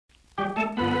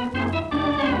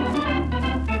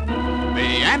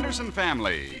Anderson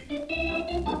Family.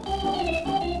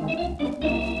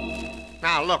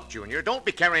 Now, look, Junior, don't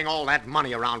be carrying all that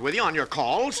money around with you on your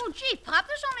calls. Oh, gee, Pop,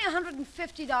 there's only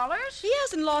 $150. He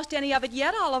hasn't lost any of it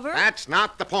yet, Oliver. That's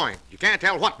not the point. You can't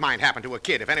tell what might happen to a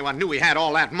kid if anyone knew he had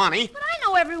all that money. But I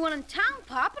know everyone in town,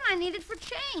 Pop, and I need it for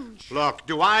change. Look,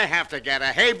 do I have to get a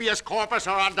habeas corpus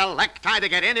or a delecti to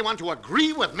get anyone to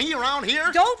agree with me around here?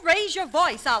 Don't raise your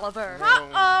voice, Oliver.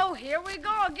 Uh-oh, here we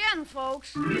go again,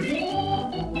 folks.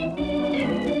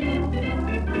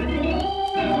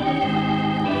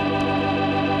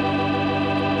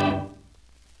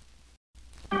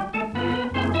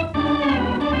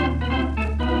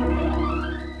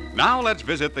 Now let's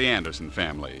visit the Anderson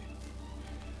family.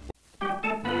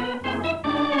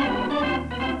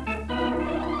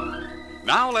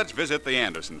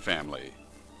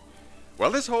 Well,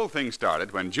 this whole thing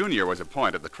started when Junior was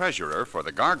appointed the treasurer for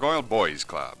the Gargoyle Boys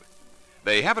Club.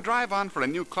 They have a drive-on for a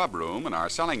new club room and are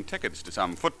selling tickets to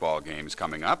some football games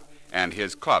coming up, and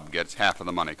his club gets half of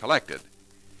the money collected.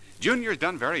 Junior's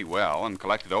done very well and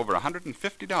collected over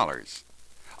 $150.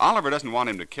 Oliver doesn't want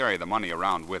him to carry the money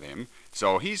around with him,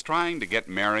 so he's trying to get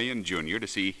Mary and Junior to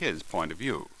see his point of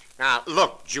view. Now,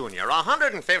 look, Junior,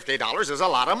 $150 is a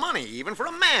lot of money, even for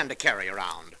a man to carry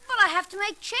around. But I have to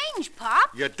make change,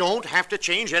 Pop. You don't have to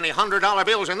change any $100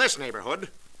 bills in this neighborhood,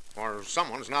 or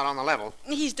someone's not on the level.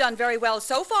 He's done very well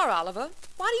so far, Oliver.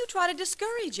 Why do you try to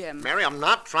discourage him? Mary, I'm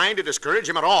not trying to discourage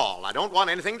him at all. I don't want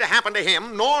anything to happen to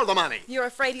him, nor the money. You're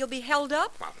afraid he'll be held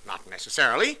up? Well, not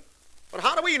necessarily. But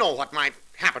how do we know what might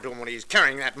happen to him when he's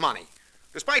carrying that money?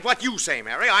 Despite what you say,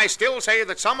 Mary, I still say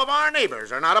that some of our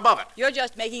neighbors are not above it. You're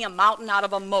just making a mountain out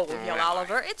of a molehill,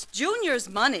 Oliver. It's Junior's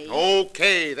money.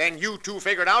 Okay, then you two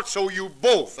figure it out so you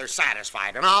both are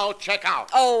satisfied, and I'll check out.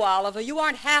 Oh, Oliver, you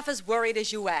aren't half as worried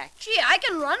as you act. Gee, I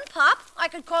can run, Pop. I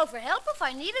could call for help if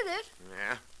I needed it.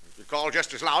 Yeah, you could call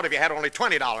just as loud if you had only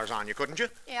 $20 on you, couldn't you?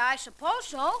 Yeah, I suppose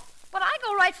so. But I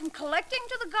go right from collecting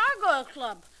to the Gargoyle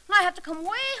Club. And I have to come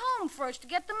way home first to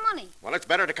get the money. Well, it's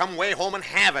better to come way home and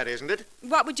have it, isn't it?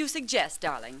 What would you suggest,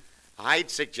 darling? I'd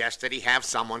suggest that he have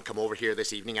someone come over here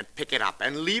this evening and pick it up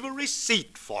and leave a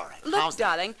receipt for it. Look,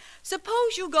 darling,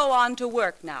 suppose you go on to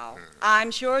work now. I'm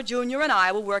sure Junior and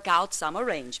I will work out some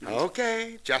arrangement.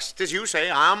 Okay, just as you say,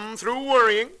 I'm through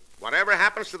worrying. Whatever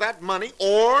happens to that money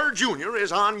or Junior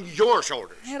is on your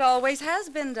shoulders. It always has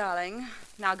been, darling.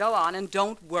 Now go on and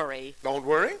don't worry. Don't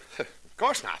worry? Of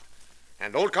course not.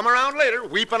 And don't come around later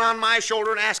weeping on my shoulder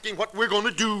and asking what we're going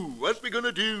to do. What we're going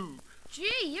to do.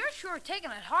 Gee, you're sure taking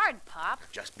it hard, Pop.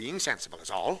 Just being sensible is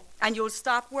all. And you'll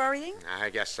stop worrying? I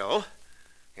guess so.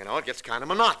 You know, it gets kind of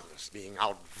monotonous being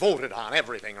outvoted on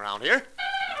everything around here.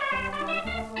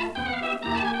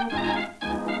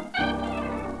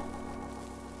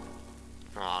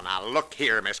 Oh, now look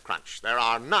here, Miss Crunch. There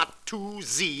are not two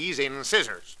Z's in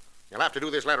scissors. You'll have to do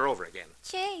this letter over again.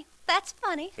 Gee, that's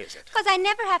funny. Is it? Because I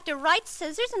never have to write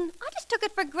scissors, and I just took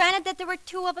it for granted that there were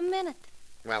two of them in it.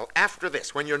 Well, after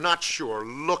this, when you're not sure,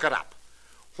 look it up.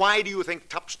 Why do you think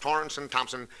Tufts, Torrance, and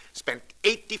Thompson spent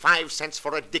 85 cents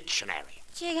for a dictionary?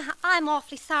 Gee, I'm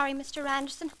awfully sorry, Mr.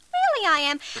 Anderson. Really, I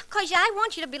am. Because I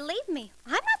want you to believe me.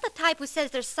 I'm not the type who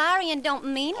says they're sorry and don't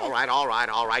mean it. All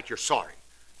right. You're sorry.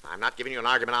 I'm not giving you an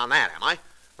argument on that, am I?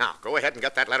 Now, go ahead and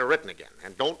get that letter written again.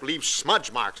 And don't leave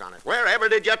smudge marks on it. Wherever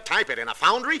did you type it? In a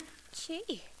foundry?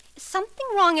 Gee, is something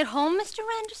wrong at home, Mr.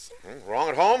 Anderson? Wrong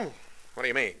at home? What do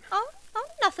you mean? Oh,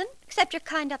 nothing. Except you're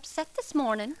kind of upset this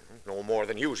morning. No more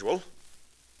than usual.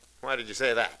 Why did you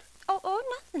say that? Oh,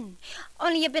 nothing.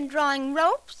 Only you've been drawing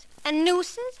ropes and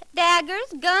nooses,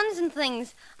 daggers, guns, and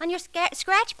things on your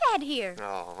scratch pad here.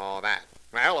 Oh, that.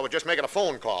 Well, I was just making a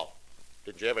phone call.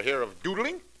 Did you ever hear of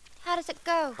doodling? How does it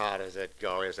go? How does it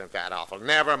go? Isn't that awful?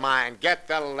 Never mind. Get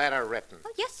the letter written.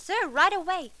 Oh, yes, sir, right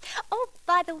away. Oh,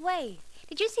 by the way,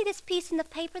 did you see this piece in the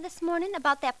paper this morning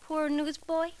about that poor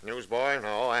newsboy? Newsboy?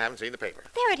 No, I haven't seen the paper.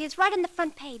 There it is, right on the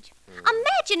front page.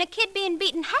 Imagine a kid being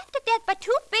beaten half to death by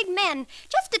two big men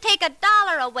just to take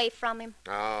 $1 away from him.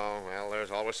 Oh, well, there's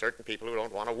always certain people who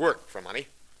don't want to work for money.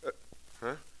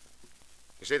 Huh?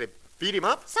 You say they beat him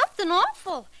up? Something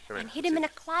awful. Come here, And hid him in a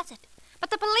closet. But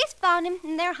the police found him,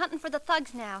 and they're hunting for the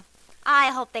thugs now.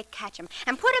 I hope they catch him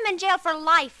and put him in jail for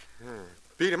life.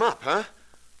 Beat him up, huh?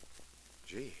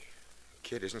 Gee, the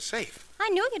kid isn't safe. I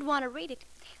knew you'd want to read it,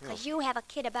 because you have a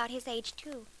kid about his age,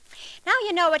 too. Now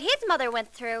you know what his mother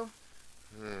went through.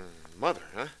 Mother,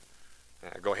 huh?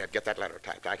 Go ahead, get that letter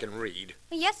typed. I can read.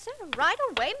 Yes, sir, right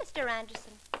away, Mr.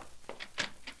 Anderson.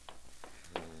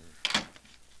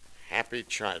 Happy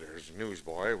Charters,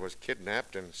 newsboy, was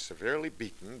kidnapped and severely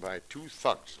beaten by two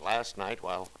thugs last night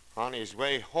while on his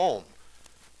way home.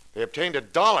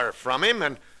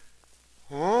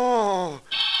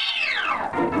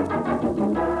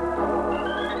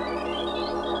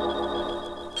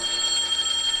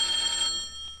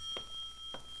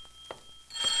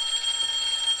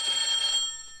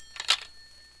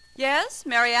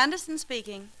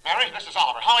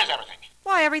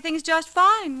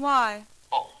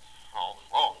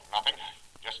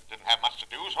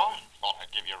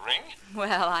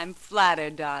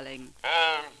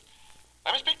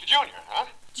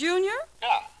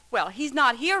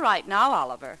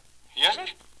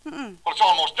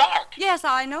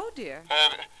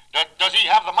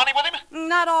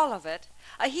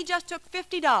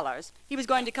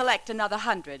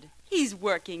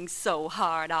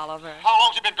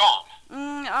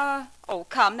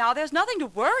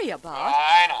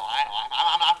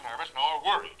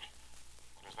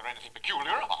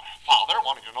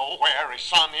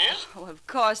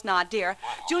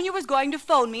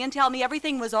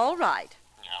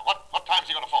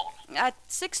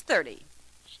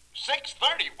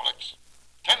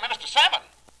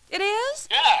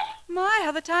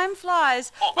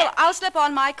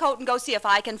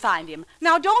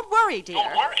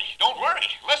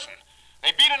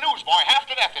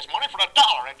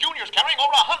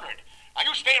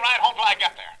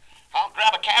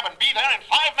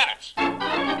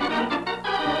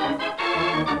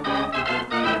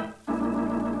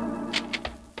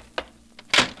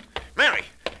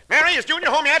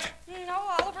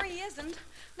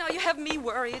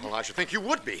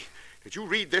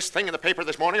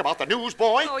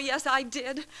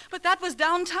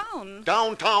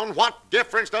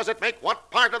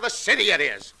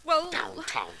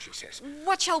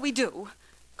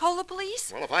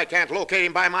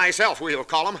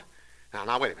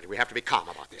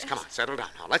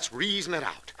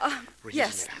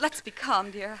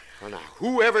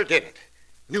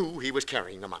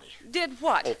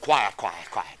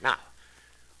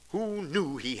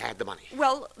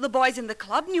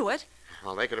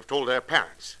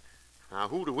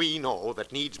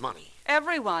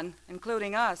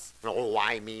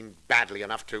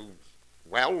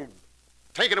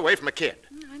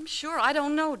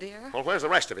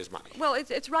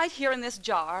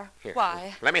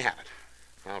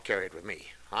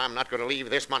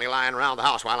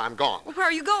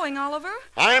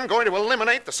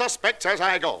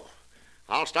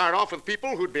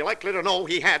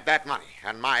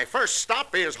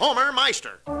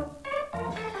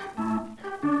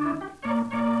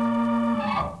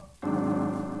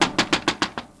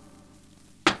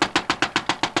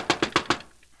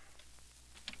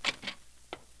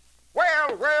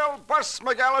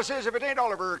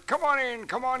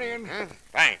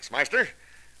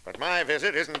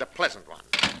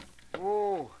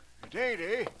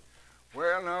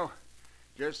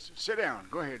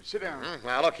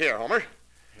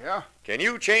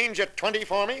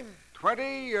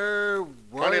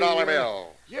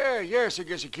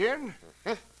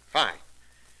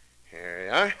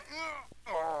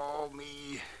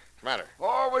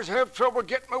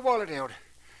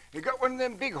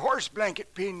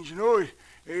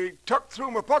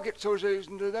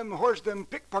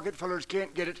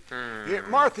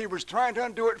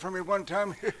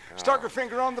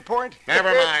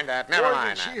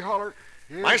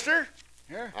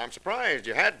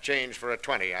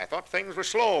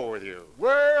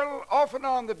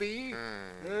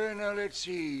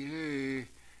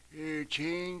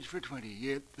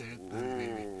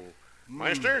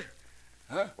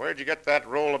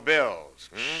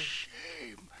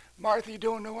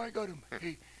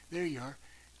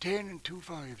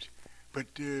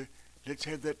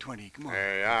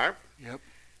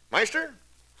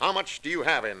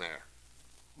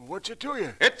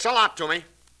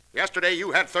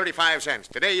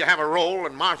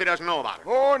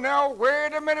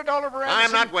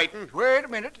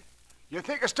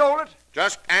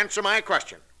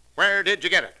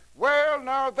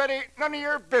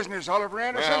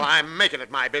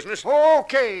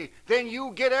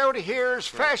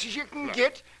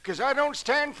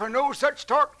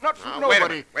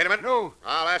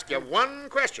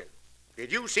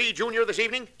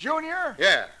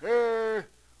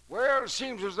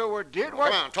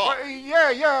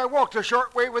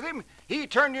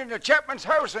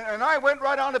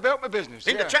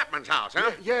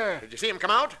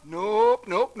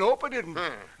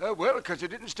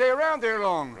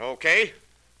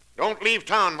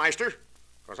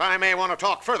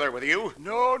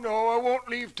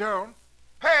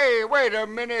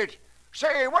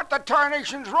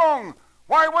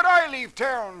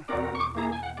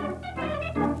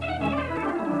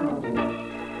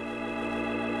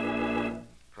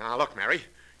 Look, Mary,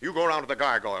 you go around to the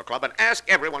Gargoyle Club and ask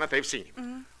everyone if they've seen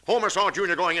him. Homer saw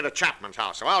Junior going into Chapman's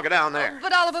house, so I'll go down there.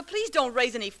 But, Oliver, please don't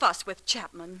raise any fuss with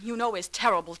Chapman. You know his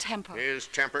terrible temper. His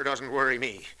temper doesn't worry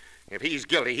me. If he's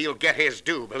guilty, he'll get his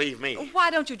due, believe me.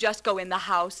 Why don't you just go in the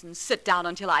house and sit down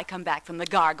until I come back from the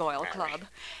Gargoyle Mary. Club?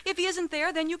 If he isn't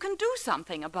there, then you can do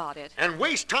something about it. And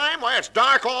waste time? Why, it's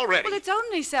dark already. Well, it's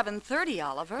only 7:30,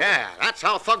 Oliver. Yeah, that's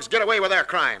how thugs get away with their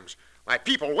crimes. Why,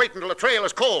 people wait until the trail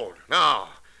is cold. No,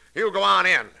 you go on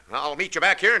in. I'll meet you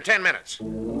back here in 10 minutes.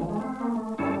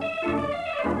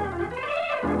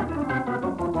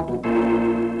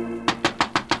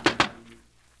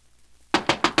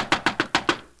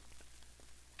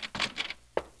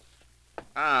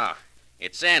 Oh,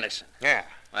 it's Anderson. Yeah.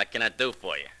 What can I do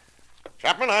for you?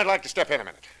 Chapman, I'd like to step in a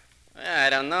minute. I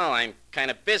don't know. I'm kind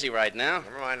of busy right now.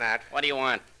 Never mind that. What do you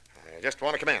want? I just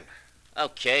want to come in.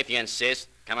 Okay, if you insist.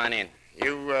 Come on in.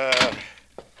 You,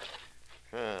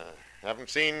 haven't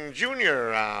seen Junior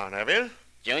around, have you?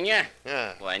 Junior?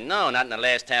 Yeah. Why, no, not in the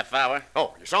last half hour.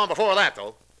 Oh, you saw him before that,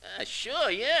 though. Sure,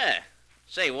 yeah.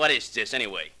 Say, what is this,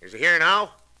 anyway? Is he here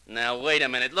now? Now, wait a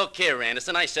minute. Look here,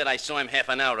 Anderson. I said I saw him half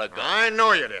an hour ago. I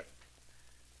know you did.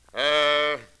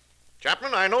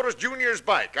 Chapman, I noticed Junior's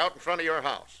bike out in front of your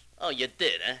house. Oh, you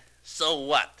did, huh? So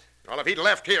what? Well, if he'd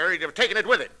left here, he'd have taken it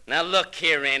with him. Now, look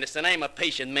here, Anderson. I'm a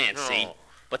patient man, see? Oh.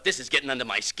 But this is getting under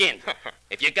my skin.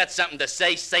 If you got something to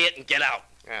say it and get out.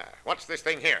 Yeah. What's this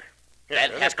thing here? Here,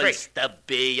 That this happens crate. to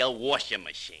be a washing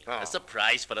machine. Oh. A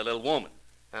surprise for the little woman.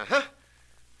 Uh-huh.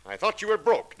 I thought you were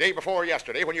broke day before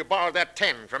yesterday when you borrowed that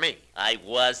 10 from me. I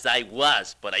was,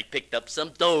 but I picked up some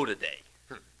dough today.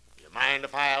 You mind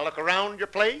if I look around your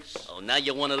place? Oh, now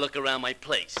you want to look around my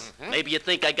place. Maybe you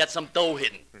think I got some dough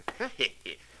hidden.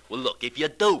 Well, look, if you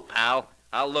do, pal,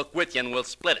 I'll look with you and we'll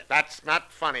split it. That's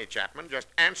not funny, Chapman. Just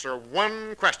answer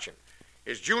one question.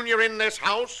 Is Junior in this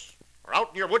house or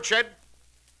out in your woodshed?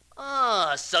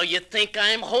 Oh, so you think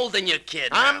I'm holding you, kid?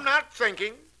 I'm not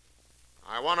thinking.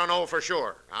 I want to know for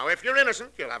sure. Now, if you're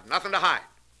innocent, you'll have nothing to hide.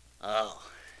 Oh,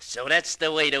 so that's the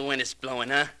way the wind is blowing,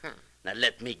 huh? Now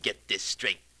let me get this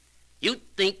straight. You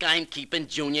think I'm keeping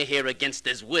Junior here against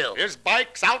his will? His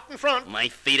bike's out in front. My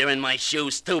feet are in my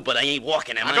shoes, too, but I ain't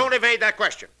walking, am Now, I? don't evade that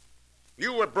question.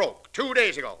 You were broke 2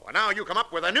 days ago, and now you come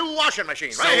up with a new washing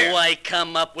machine So right here. I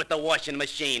come up with the washing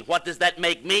machine. What does that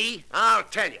make me? I'll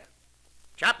tell you.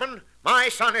 Chapman, my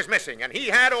son is missing, and he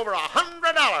had over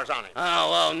 $100 on him.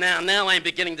 Oh, now I'm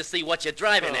beginning to see what you're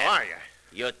driving at. Are you?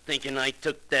 You're thinking I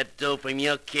took that dough from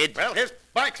your kid? Well, his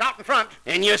bike's out in front.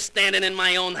 And you're standing in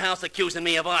my own house accusing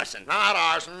me of arson. Not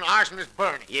arson. Arson is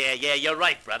burning. Yeah, you're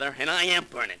right, brother. And I am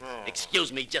burning. Oh.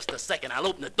 Excuse me just a second. I'll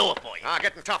open the door for you.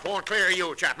 Getting tough won't clear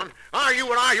you, Chapman. Are you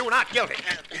or are you not guilty?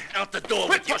 Out the door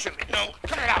Quit with you. pushing me. No.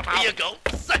 Cut it out now. Here you go.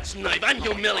 Such knife. I'm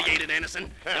humiliated, Anderson.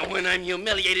 And when I'm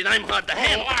humiliated, I'm hard to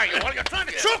handle. are you? Well, you're trying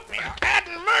to choke me.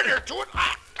 Adding murder to it.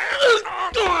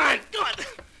 Go on.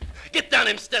 Get down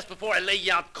them steps before I lay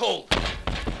you out cold.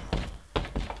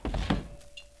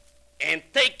 And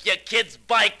take your kid's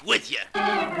bike with you.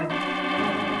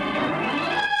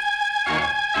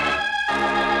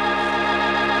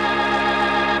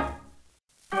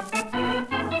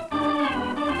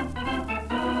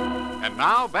 And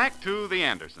now back to the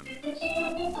Andersons.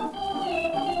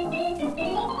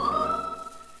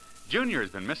 Junior's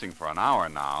been missing for an hour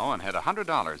now and had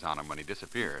 $100 on him when he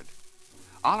disappeared.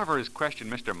 Oliver has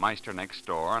questioned Mr. Meister next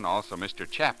door and also Mr.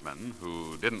 Chapman,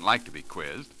 who didn't like to be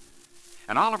quizzed.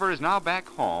 And Oliver is now back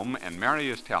home, and Mary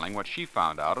is telling what she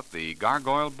found out at the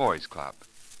Gargoyle Boys Club.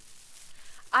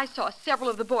 I saw several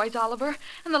of the boys, Oliver,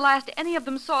 and the last any of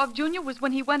them saw of Junior was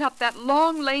when he went up that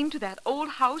long lane to that old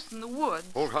house in the woods.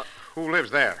 Who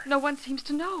lives there? No one seems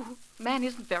to know. Man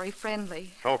isn't very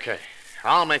friendly. Okay.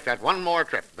 I'll make that one more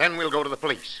trip. Then we'll go to the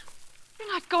police.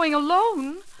 You're not going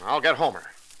alone. I'll get Homer.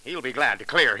 He'll be glad to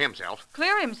clear himself.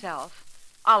 Clear himself.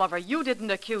 Oliver, you didn't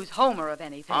accuse Homer of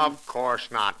anything. Of course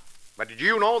not. But did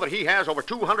you know that he has over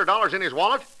 $200 in his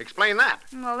wallet? Explain that.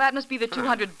 Well, that must be the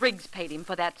 200 Briggs paid him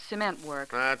for that cement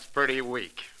work. That's pretty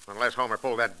weak. Unless Homer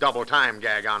pulled that double time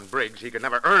gag on Briggs, he could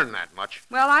never earn that much.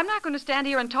 Well, I'm not going to stand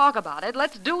here and talk about it.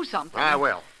 Let's do something. I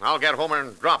will. I'll get Homer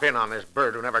and drop in on this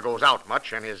bird who never goes out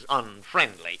much and is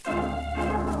unfriendly.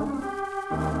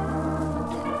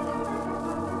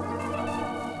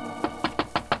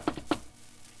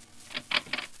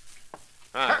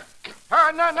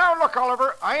 Now, look,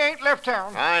 Oliver, I ain't left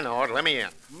town. I know it. Let me in.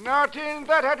 Not in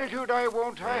that attitude, I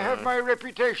won't. I have my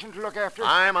reputation to look after.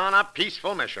 I'm on a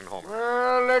peaceful mission, Homer.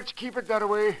 Well, let's keep it that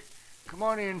way. Come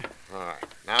on in. All right.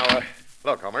 Now,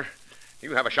 look, Homer.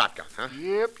 You have a shotgun, huh?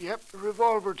 Yep. A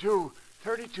revolver, too.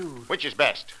 32. Which is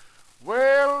best?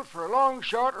 Well, for a long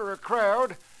shot or a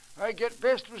crowd, I get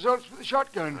best results with a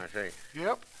shotgun. I see.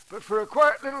 Yep. But for a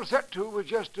quiet little set-to with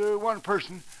just one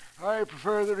person, I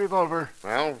prefer the revolver.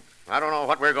 Well, I don't know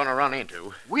what we're going to run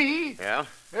into. We? Yeah?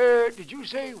 Did you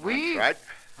say we? That's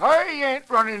right. I ain't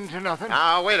running into nothing.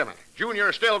 Now, wait a minute.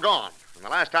 Junior's still gone. And the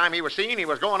last time he was seen, he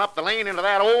was going up the lane into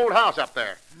that old house up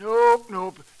there.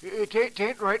 Nope. It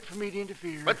ain't right for me to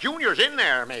interfere. But Junior's in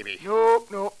there, maybe. Nope.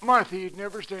 Marthy'd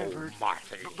never stand for it.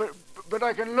 Marthy. But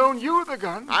I can loan you the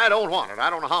gun. I don't want it. I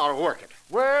don't know how to work it.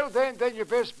 Well, then your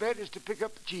best bet is to pick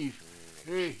up the chief.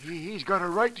 He's got a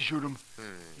right to shoot him.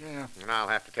 Yeah. And I'll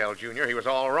have to tell Junior he was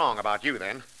all wrong about you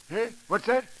then. What's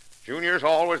that? Junior's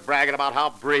always bragging about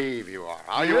how brave you are.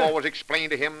 How you Yeah? always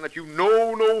explain to him that you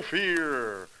know no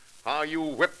fear. How you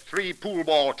whipped 3 pool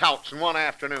ball touts in one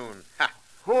afternoon. Ha!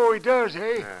 Oh, he does,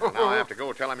 eh? Now I have to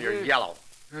go tell him you're yellow.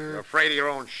 You're afraid of your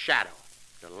own shadow.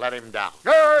 To let him down.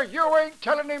 You ain't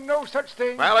telling him no such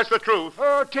thing. Well, it's the truth.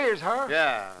 Oh, 'tis, huh?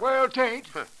 Yeah. Well, 'tain't.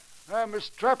 I'm a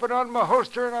strapping on my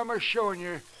holster and I'm a showing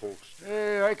you.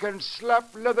 Holster? I can slap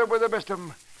leather with the best of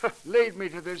 'em. Lead me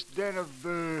to this den of,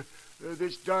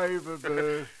 this dive of,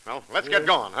 Well, let's get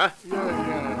going, huh?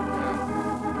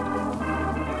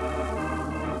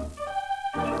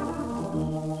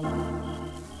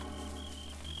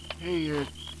 Yeah.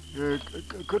 Hey,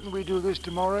 couldn't we do this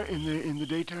tomorrow in the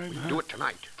daytime? Huh? Do it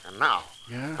tonight. And now.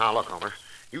 Yeah? Now, look, Homer.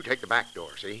 You take the back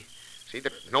door, see? See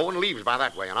that no one leaves by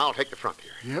that way, and I'll take the front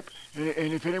here. Yep.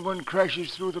 And if anyone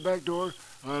crashes through the back door,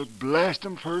 I'll blast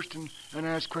them first and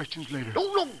ask questions later.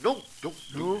 No, don't No?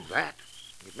 do that.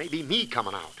 It may be me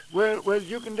coming out. Well,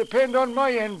 you can depend on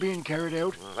my end being carried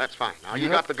out. Well, that's fine. Now, you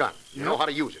Yep. got the gun. You know Yep. how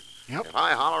to use it. Yep. If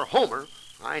I holler, Homer,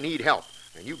 I need help.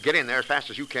 And you get in there as fast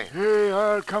as you can. Hey,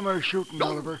 I'll come shooting,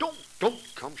 Oliver. Don't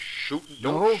come shooting.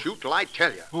 No? Don't shoot till I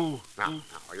tell you. Oh. Now,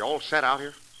 are you all set out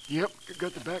here? Yep,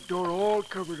 got the back door all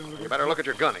covered, Oliver. You better look at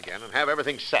your gun again and have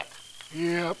everything set.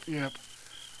 Yep.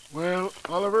 Well,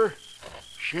 Oliver,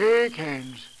 shake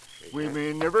hands. We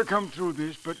may never come through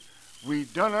this, but we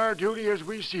done our duty as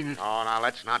we seen it. Oh, now,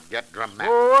 let's not get dramatic.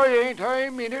 Oh, I ain't. I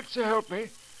mean it, so help me.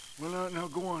 Well, now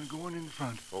go on in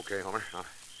front. Okay, Homer.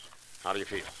 How do you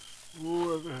feel?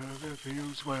 Oh, that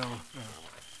feels well.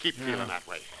 Keep feeling that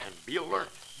way, and be alert.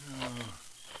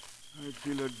 I'd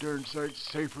feel a darn sight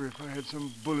safer if I had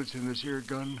some bullets in this here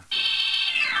gun.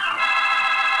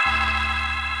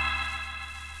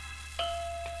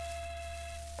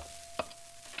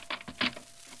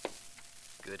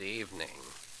 Good evening.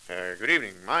 Good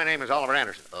evening. My name is Oliver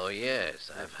Anderson. Oh, yes,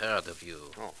 I've heard of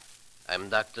you. Oh. I'm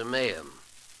Dr. Mayhem.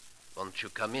 Won't you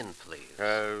come in, please?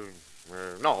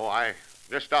 No, I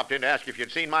just stopped in to ask if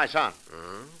you'd seen my son.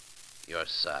 Your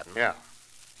son? Yeah.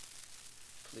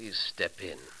 Please step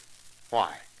in.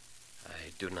 Why?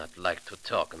 I do not like to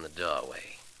talk in the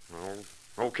doorway. Oh,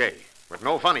 okay. But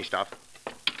no funny stuff.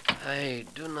 I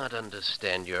do not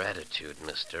understand your attitude,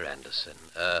 Mr. Anderson.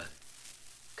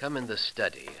 Come in the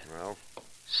study. Well,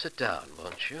 Sit down,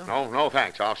 won't you? no,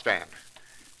 thanks. I'll stand.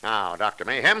 Now, Dr.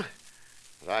 Mayhem,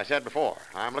 as I said before,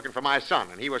 I'm looking for my son,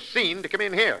 and he was seen to come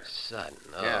in here. Son?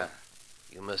 Oh. Yeah.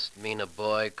 You must mean a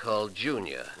boy called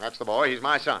Junior. That's the boy. He's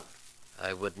my son.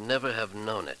 I would never have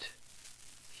known it.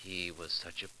 He was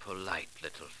such a polite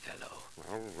little fellow.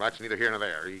 Well, that's neither here nor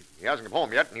there. He hasn't come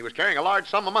home yet, and he was carrying a large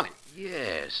sum of money.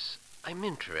 Yes, I'm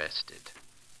interested.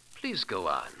 Please go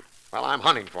on. Well, I'm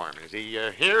hunting for him. Is he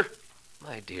here?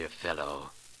 My dear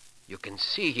fellow, you can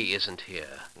see he isn't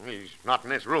here. He's not in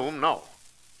this room, no.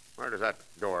 Where does that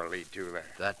door lead to there?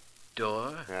 That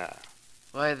door? Yeah.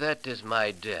 Why, that is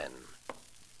my den.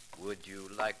 Would you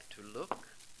like to look?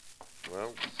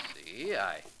 Well, See,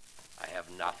 I have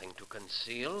nothing to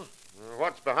conceal.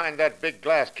 what's behind that big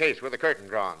glass case with the curtain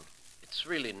drawn? It's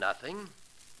really nothing.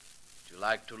 Would you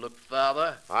like to look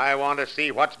further? I want to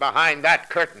see what's behind that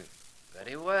curtain.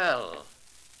 Very well.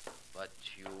 But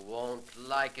you won't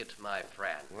like it, my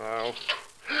friend. Well,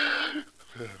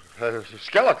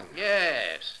 skeleton.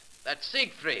 Yes, that's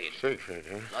Siegfried. Siegfried,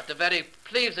 huh? Not a very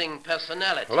pleasing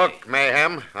personality. Look,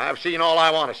 Mayhem, I've seen all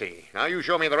I want to see. Now you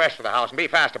show me the rest of the house and be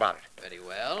fast about it. Very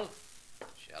well.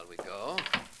 Shall we go?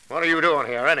 What are you doing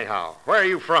here, anyhow? Where are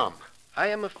you from? I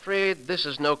am afraid this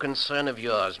is no concern of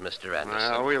yours, Mr.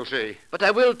 Anderson. Well, we'll see. But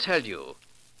I will tell you,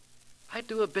 I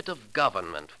do a bit of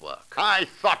government work. I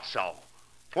thought so.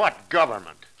 What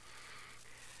government?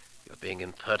 You're being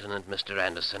impertinent, Mr.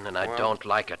 Anderson, and I Well- don't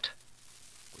like it.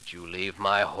 Would you leave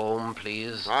my home,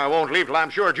 please? I won't leave till I'm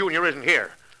sure Junior isn't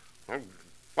here. Well,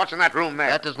 what's in that room there?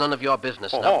 That is none of your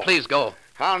business. Oh, Now, oh. please go.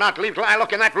 I'll not leave till I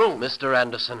look in that room. Mr.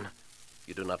 Anderson,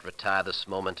 you do not retire this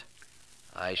moment.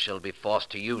 I shall be forced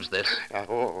to use this.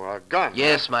 A gun.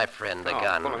 Yes, my friend, the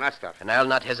gun. Pulling that stuff. And I'll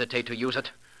not hesitate to use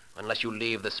it unless you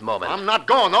leave this moment. I'm not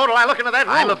going, though, till I look into that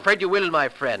room. I'm afraid you will, my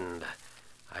friend.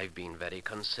 I've been very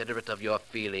considerate of your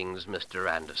feelings,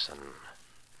 Mr. Anderson.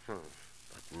 But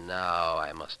now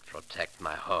I must protect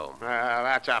my home.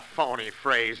 That's a phony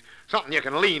phrase. Something you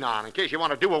can lean on in case you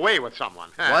want to do away with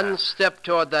someone. One step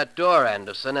toward that door,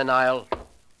 Anderson, and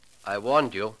I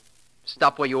warned you.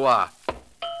 Stop where you are.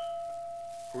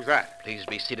 Who's that? Please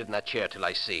be seated in that chair till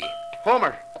I see.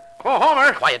 Homer. Oh,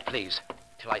 Homer. Quiet, please,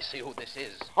 till I see who this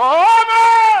is.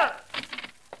 Homer!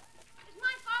 Is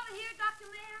my father here, Dr.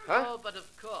 Mayer? Huh? Oh, but of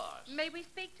course. May we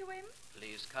speak to him?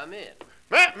 Please come in.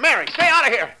 Mary, stay out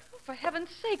of here. Oh, for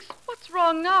heaven's sakes, what's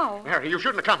wrong now? Mary, you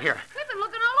shouldn't have come here. We've been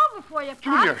looking all over for you, Pop.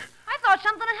 Junior. I thought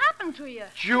something had happened to you.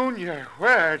 Junior,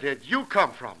 where did you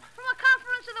come from? From a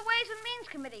conference of the Ways and Means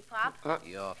Committee, Pop.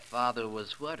 Your father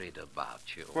was worried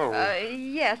about you. Whoa.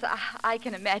 Yes, I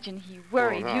can imagine he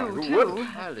worried Oh, you, who too.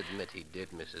 wouldn't? I'll admit he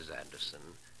did, Mrs. Anderson,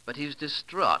 but he's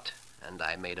distraught, and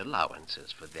I made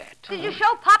allowances for that. Did you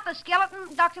show Pop the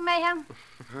skeleton, Dr. Mayhem?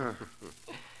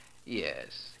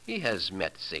 Yes, he has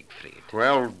met Siegfried.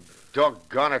 Well,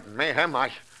 doggone it, Mayhem,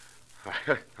 I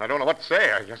don't know what to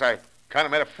say. I guess I kind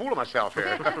of made a fool of myself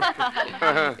here.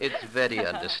 It's very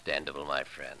understandable, my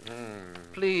friend.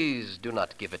 Please do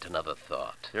not give it another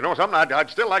thought. You know something? I'd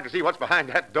still like to see what's behind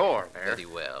that door there. Very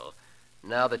well.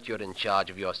 Now that you're in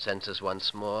charge of your senses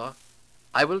once more,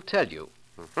 I will tell you.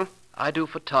 I do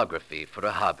photography for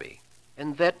a hobby,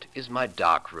 and that is my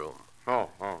dark room. Oh,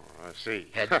 I see.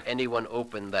 Had anyone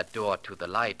opened that door to the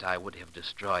light, I would have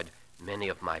destroyed many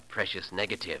of my precious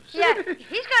negatives. Yeah, he's going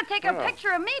to take a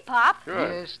picture of me, Pop.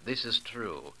 Sure. Yes, this is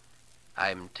true.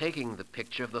 I'm taking the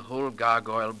picture of the whole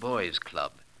Gargoyle Boys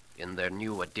Club in their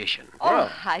new edition.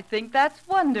 Oh, I think that's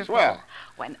wonderful. Swell.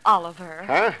 When Oliver,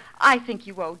 Huh? I think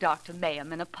you owe Dr.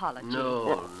 Mayhem an apology.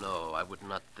 No, I would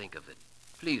not think of it.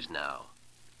 Please now.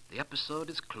 The episode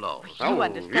is closed. You Oh,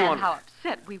 understand you how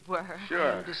upset we were. I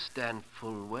Sure. understand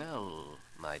full well,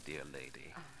 my dear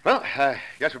lady. Well,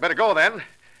 guess we better go then.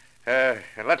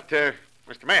 And let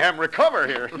Mr. Mayhem recover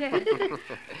here.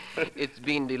 It's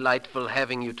been delightful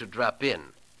having you to drop in.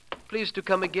 Please to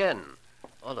come again,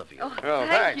 all of you. Oh, Well,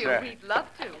 thank thanks, you. We'd love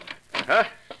to. Huh?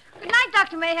 Good night,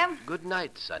 Dr. Mayhem. Good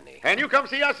night, Sonny. And you come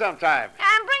see us sometime.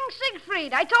 And bring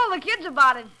Siegfried. I told the kids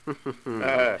about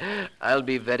it. I'll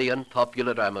be very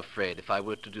unpopular, I'm afraid, if I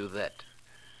were to do that.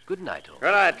 Good night, all.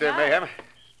 Good night, Mayhem.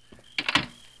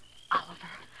 Oliver,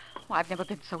 I've never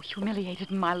been so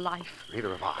humiliated in my life. Neither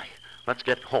have I. Let's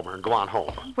get Homer and go on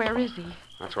home. Where is he?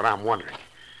 That's what I'm wondering.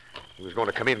 He was going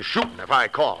to come in shooting if I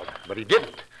called, but he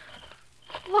didn't.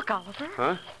 Look, Oliver.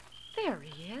 Huh? There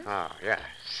he is. Oh, yeah,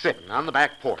 sitting on the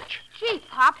back porch. Gee,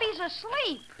 Pop, he's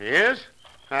asleep. He is?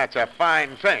 That's a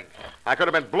fine thing. I could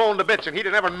have been blown to bits and he'd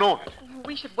have never known it.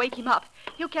 We should wake him up.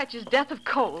 He'll catch his death of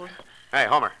cold. Hey,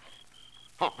 Homer.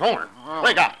 Homer,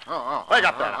 wake up. Wake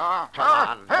up there. Come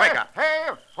on, wake up. Hey,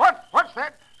 what's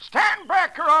that? Stand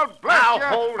back or I'll blast Now, you.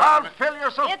 hold I'll on. fill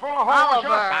you so It's full of holes.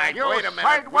 Hey, You wait a minute.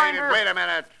 sidewinder. Wait a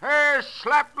minute. Hey,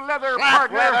 slap leather, Slap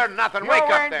partner. leather, nothing. You Wake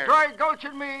up ain't there. dry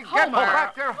gulching me. Get Homer.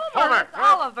 back there. Homer. It's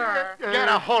Oliver. Get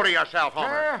a hold of yourself,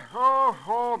 Homer.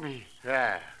 Oh, me.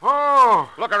 Yeah. Oh.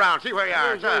 Look around. See where you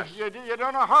are. You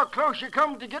don't know how close you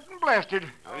come to getting blasted.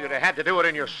 Well, you'd have had to do it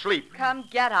in your sleep. Come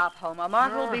get up, Homer.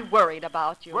 Martha will be worried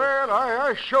about you. Well,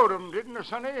 I showed 'em, didn't I,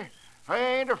 Sonny? I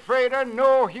ain't afraid of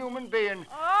no human being.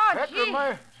 Oh, That gee.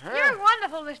 remi- You're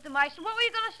wonderful, Mr. Meister. What were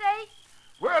you going to say?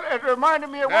 Well, it reminded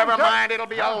me of Never one time. mind. It'll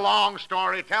be a long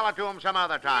story. Tell it to him some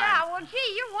other time. Yeah, well,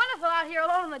 gee, you're wonderful out here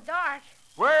alone in the dark.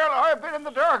 Well, I've been in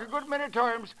the dark a good many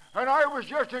times, and I was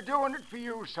just a-doing it for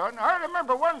you, son. I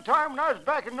remember one time when I was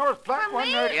back in North Platte For one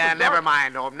me? night. Yeah, never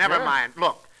mind, Hope. Never Yeah? mind.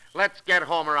 Look, let's get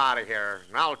Homer out of here,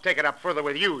 and I'll take it up further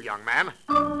with you, young man.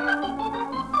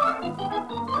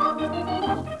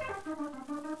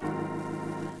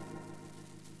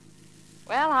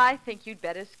 Well, I think you'd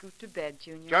better scoot to bed,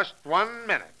 Junior. Just 1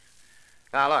 minute.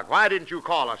 Now, look, why didn't you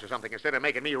call us or something instead of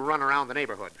making me run around the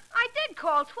neighborhood? I did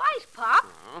call twice, Pop.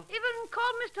 Uh-huh. Even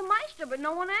called Mr. Meister, but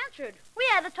no one answered. We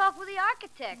had to talk with the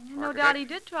architect. No doubt he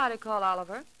did try to call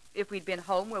Oliver. If we'd been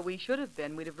home where we should have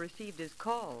been, we'd have received his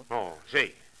call. Oh,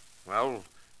 see. Well,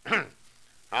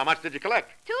 how much did you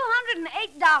collect?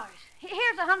 $208.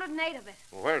 Here's 108 of it.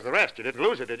 Well, where's the rest? You didn't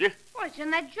lose it, did you? Well, it's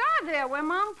in that jar there where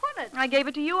Mom put it. I gave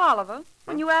it to you, Oliver,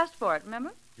 when you asked for it,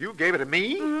 remember? You gave it to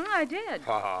me? Mm-hmm, I did.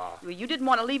 Ah. Well, you didn't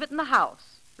want to leave it in the house,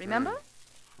 remember?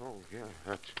 Oh, yeah,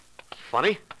 that's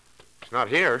funny. It's not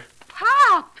here.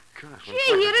 Pop! Gosh, Gee,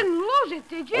 you didn't lose it,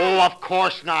 did you? Oh, of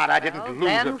course not. I didn't Well, lose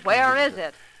then it. where is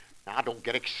it? Now, don't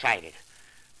get excited.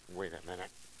 Wait a minute.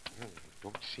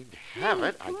 Don't seem to have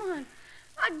it. Come on.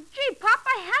 Gee, Pop,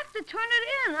 I have to turn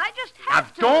it in. I just have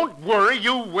Now, to. don't worry,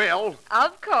 you will.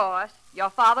 Of course. Your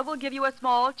father will give you a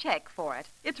small check for it.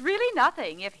 It's really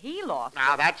nothing if he lost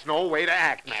Now, it. that's no way to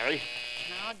act, Mary.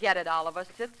 Now, get it, Oliver.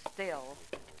 Sit still.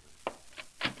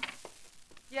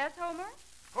 Yes, Homer?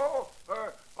 Oh,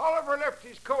 Oliver left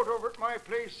his coat over at my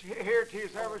place. Here it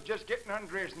is. I was just getting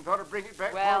undressed and thought I'd bring it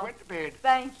back before I went to bed.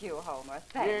 Thank you, Homer.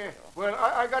 Thank you. Well,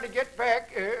 I got to get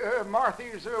back.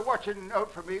 Marthy's watching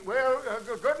out for me. Well,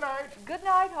 good night. Good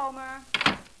night, Homer.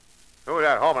 Who's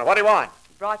that, Homer? What do you want?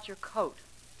 Brought your coat.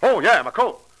 Oh, yeah, my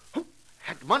coat.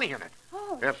 Had money in it.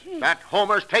 Oh, If gee. that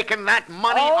Homer's taking that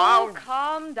money, Oh, I'll...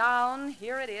 calm down.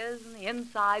 Here it is in the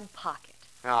inside pocket.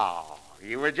 Oh,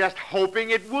 you were just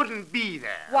hoping it wouldn't be there.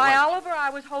 Why, weren't Oliver,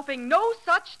 I was hoping no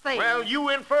such thing. you? Well, you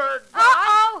inferred...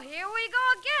 Uh-oh, here we go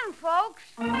again,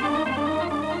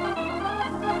 folks.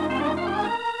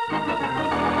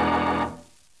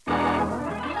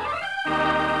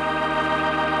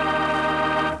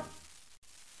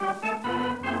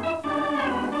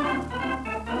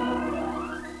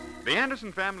 The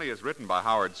Anderson Family is written by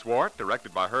Howard Swart,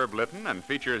 directed by Herb Litton, and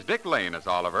features Dick Lane as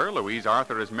Oliver, Louise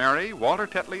Arthur as Mary, Walter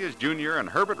Tetley as Junior, and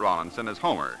Herbert Rawlinson as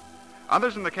Homer.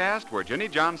 Others in the cast were Ginny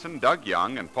Johnson, Doug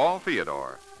Young, and Paul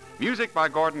Theodore. Music by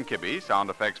Gordon Kibbe, sound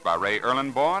effects by Ray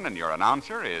Erlenborn, and your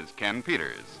announcer is Ken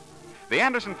Peters. The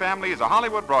Anderson Family is a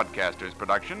Hollywood Broadcasters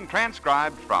production,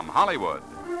 transcribed from Hollywood.